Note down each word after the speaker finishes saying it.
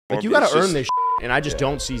Like, you got to earn this shit, and I just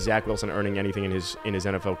don't see Zach Wilson earning anything in his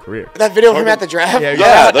NFL career. That video of him at the draft?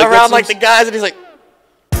 Yeah, around like the guys, and he's like...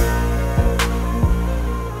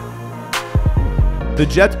 The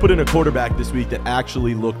Jets put in a quarterback this week that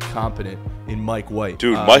actually looked competent in Mike White.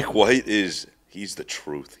 Dude, Mike White he's the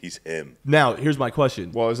truth. He's him. Now, here's my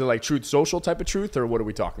question. Well, is it like Truth Social type of truth, or what are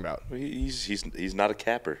we talking about? He's not a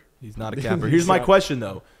capper. He's not a capper. Here's my question,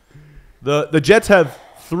 though. The Jets have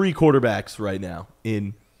 3 quarterbacks right now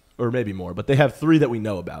or maybe more, but they have 3 that we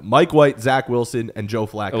know about. Mike White, Zach Wilson, and Joe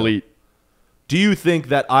Flacco. Elite. Do you think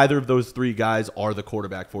that either of those 3 guys are the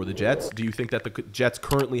quarterback for the Jets? Do you think that the Jets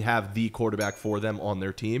currently have the quarterback for them on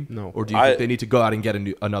their team? No. Or do you think they need to go out and get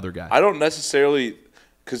another guy? I don't necessarily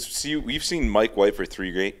 – because, we've seen Mike White for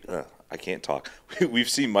 3 games. I can't talk. We've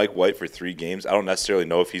seen Mike White for 3 games. I don't necessarily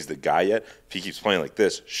know if he's the guy yet. If he keeps playing like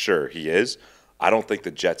this, sure, he is. I don't think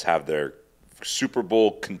the Jets have their Super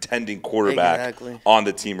Bowl contending quarterback on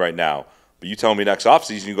the team right now. But you tell me next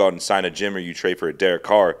offseason you go out and sign a Jim or you trade for a Derek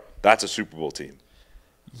Carr – that's a Super Bowl team.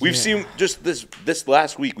 We've seen just this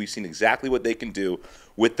last week, we've seen exactly what they can do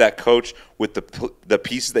with that coach, with the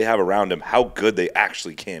pieces they have around him, how good they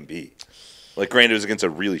actually can be. Like, granted, it was against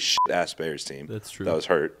a really shit-ass Bears team. That's true. That was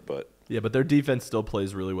hurt, but... Yeah, but their defense still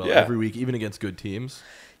plays really well every week, even against good teams.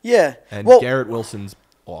 Yeah. And Garrett Wilson's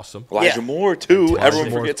awesome. Elijah Moore, too.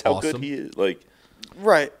 Everyone forgets how awesome. good he is. Like,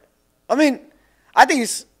 right. I mean, I think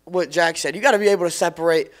it's what Jack said. You got to be able to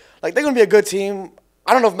separate. Like, they're going to be a good team.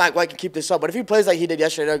 I don't know if Mike White can keep this up, but if he plays like he did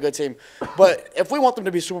yesterday, they're a good team. But if we want them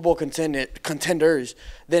to be Super Bowl contenders,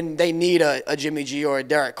 then they need a Jimmy G or a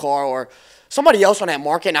Derek Carr or somebody else on that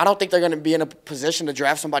market. And I don't think they're going to be in a position to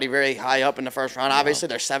draft somebody very high up in the first round. Obviously,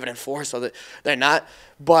 they're 7-4, so they're not.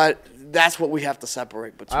 But that's what we have to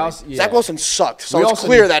separate between. Zach Wilson sucked, so it's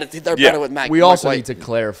clear that they're better with Mike. We also White. need to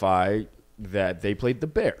clarify that they played the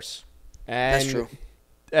Bears. And that's true.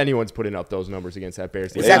 Anyone's putting up those numbers against that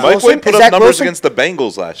Bears team. Mike White put up numbers against the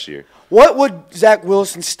Bengals last year. What would Zach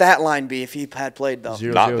Wilson's stat line be if he had played, though?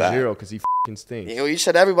 0-0 because he f***ing stinks. You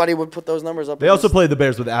said everybody would put those numbers up. They also played the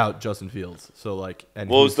Bears without Justin Fields. So like, it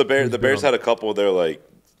was the Bears. The Bears had a couple of their, like,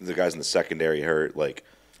 the guys in the secondary hurt. Like,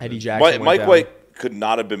 Eddie Jackson Mike White could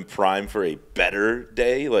not have been primed for a better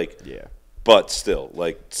day. Like, but still,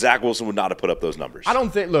 like, Zach Wilson would not have put up those numbers. I don't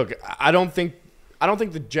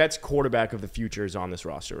think the Jets' quarterback of the future is on this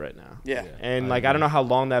roster right now. Yeah. And, I don't know how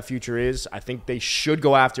long that future is. I think they should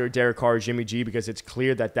go after Derek Carr or Jimmy G because it's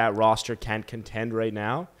clear that roster can't contend right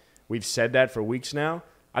now. We've said that for weeks now.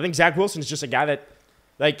 I think Zach Wilson is just a guy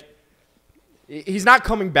that, he's not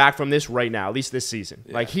coming back from this right now, at least this season.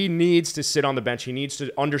 Yeah. He needs to sit on the bench. He needs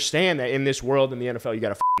to understand that in this world, in the NFL, you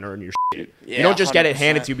got to earn your shit. Yeah, you don't just 100%. Get it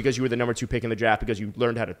handed to you because you were the number 2 pick in the draft because you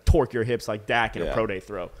learned how to torque your hips like Dak in a pro day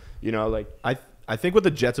throw. I think what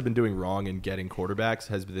the Jets have been doing wrong in getting quarterbacks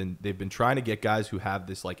has been they've been trying to get guys who have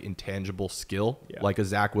this intangible skill, like a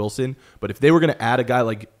Zach Wilson. But if they were going to add a guy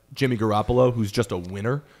like Jimmy Garoppolo, who's just a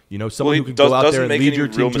winner, someone who can go out there and lead your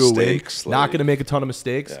team to a win, not going to make a ton of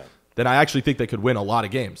mistakes, then I actually think they could win a lot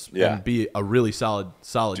of games and be a really solid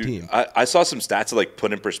team. I saw some stats to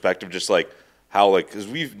put in perspective, just how because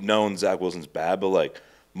we've known Zach Wilson's bad, but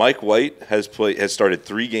Mike White has started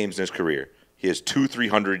 3 games in his career. He has 2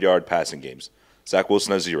 300-yard passing games. Zach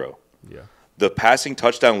Wilson has 0. Yeah. The passing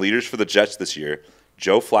touchdown leaders for the Jets this year,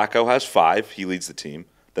 Joe Flacco has 5. He leads the team.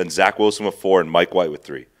 Then Zach Wilson with 4 and Mike White with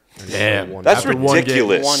 3. Damn. That's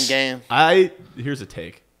ridiculous. One game. Here's a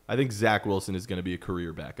take. I think Zach Wilson is going to be a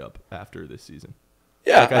career backup after this season.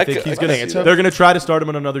 Yeah, I think he's going to. They're going to try to start him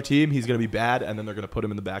on another team. He's going to be bad, and then they're going to put him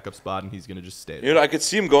in the backup spot, and he's going to just stay there. I could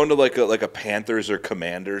see him going to like a Panthers or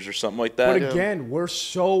Commanders or something like that. But again, we're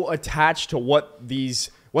so attached to what the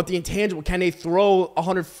intangible. Can they throw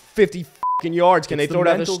 150 fucking yards? Can they throw it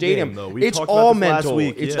out of the stadium? It's all mental.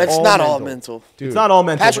 It's not all mental. Dude. It's not all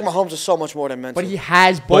mental. Patrick Mahomes is so much more than mental. But he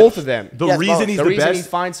has both of them. The reason he's the best, he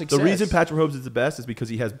finds success. the reason Patrick Mahomes is the best is because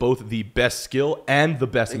he has both the best skill and the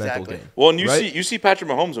best mental game. Well, and you see Patrick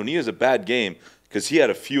Mahomes when he has a bad game, because he had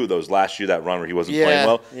a few of those last year, that run where he wasn't playing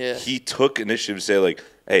well. Yeah. He took initiative to say,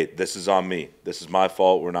 hey, this is on me. This is my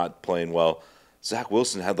fault. We're not playing well. Zach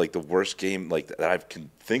Wilson had the worst game that I can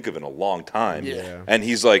think of in a long time. Yeah. And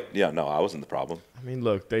he's no, I wasn't the problem. I mean,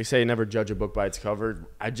 look, they say never judge a book by its cover.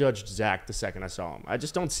 I judged Zach the second I saw him. I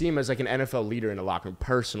just don't see him as an NFL leader in the locker room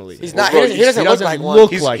personally. He's not. He doesn't look like one.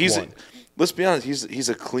 One. Let's be honest. He's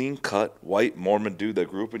a clean-cut white Mormon dude that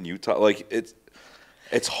grew up in Utah.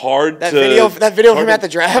 It's hard that video of him at the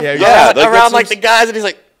draft. Around the guys, and he's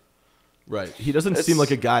like. Right. He doesn't seem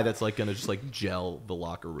like a guy that's like gonna just like gel the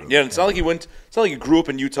locker room. Yeah, and it's not like It's not like he grew up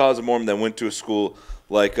in Utah as a Mormon, then went to a school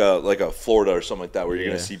like a Florida or something like that, where you're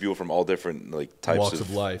gonna see people from all different like types walks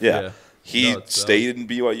of life. Yeah, Yeah. he stayed in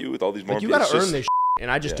BYU with all these Mormon. You got to earn this. And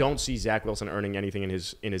I just don't see Zach Wilson earning anything in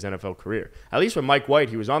his NFL career. At least with Mike White,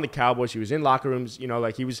 he was on the Cowboys. He was in locker rooms. You know,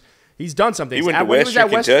 like he's done something. He went to Western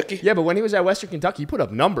Kentucky. Yeah, but when he was at Western Kentucky, he put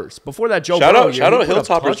up numbers. Before that, shout out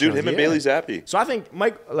Hilltoppers, dude. Him and Bailey Zappi. So I think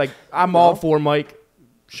Mike, I'm all for Mike.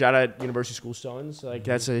 Shout out University School Suns. Like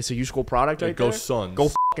it's a useful product right there. Go Suns. Go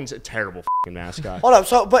fucking terrible fucking mascot. Hold up.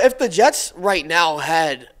 So, but if the Jets right now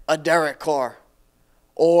had a Derek Carr,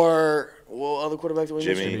 or what other quarterbacks do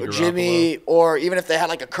we Jimmy, or even if they had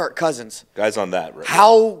like a Kirk Cousins, guys on that. Right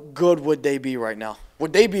how good would they be right now?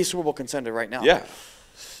 Would they be a Super Bowl contender right now? Yeah.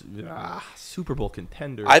 Super Bowl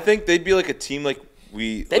contender. I think they'd be like a team like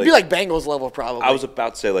we. They'd be like Bengals level probably. I was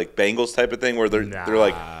about to say like Bengals type of thing where they're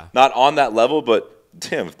like not on that level, but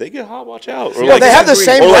damn, if they get hot, watch out. Or they have the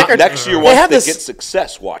same record. Next year, once they get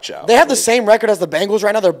success, watch out. They have the same record as the Bengals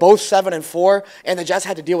right now. They're both 7-4, and the Jets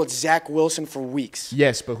had to deal with Zach Wilson for weeks.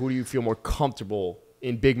 Yes, but who do you feel more comfortable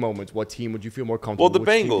in big moments? What team would you feel more comfortable? Well, the Which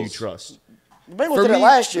team Bengals. do you trust? The Bengals did it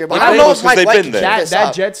last year, but the I don't know Bengals, if Mike 'cause White they've can been keep there. this That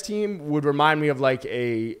up. Jets team would remind me of like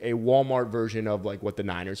a Walmart version of like what the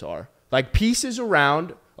Niners are. Like pieces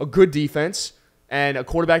around, a good defense, and a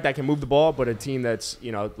quarterback that can move the ball, but a team that's,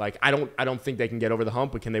 like I don't think they can get over the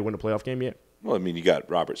hump, but can they win a playoff game yet? Well, I mean, you got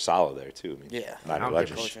Robert Saleh there too. I mean, Yeah.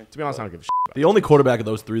 To be honest, I don't give a shit. The only quarterback of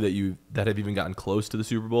those three that have even gotten close to the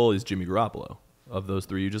Super Bowl is Jimmy Garoppolo. Of those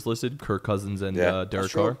three you just listed, Kirk Cousins and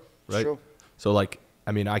Derek Carr, right? True. So like,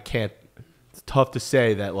 I mean, I can't. It's tough to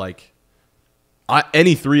say that like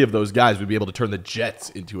any three of those guys would be able to turn the Jets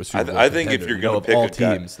into a Super Bowl I think if contender, you're going to of pick all a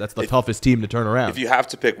guy, teams, that's the toughest team to turn around. If you have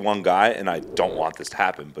to pick one guy, and I don't want this to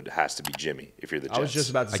happen, but it has to be Jimmy. If you're the Jets, I was just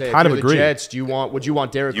about to say, kind if of you're the agree. Jets, would you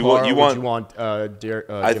want Derek Carr or would you want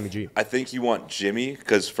Jimmy G? I think you want Jimmy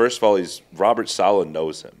because first of all, Robert Saleh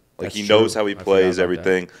knows him. Like he knows how he plays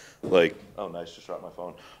everything. Like, oh, nice, just dropped my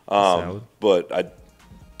phone. But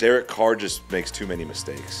Derek Carr just makes too many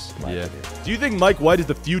mistakes. Yeah. Do you think Mike White is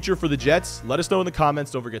the future for the Jets? Let us know in the comments.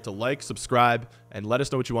 Don't forget to like, subscribe, and let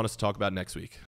us know what you want us to talk about next week.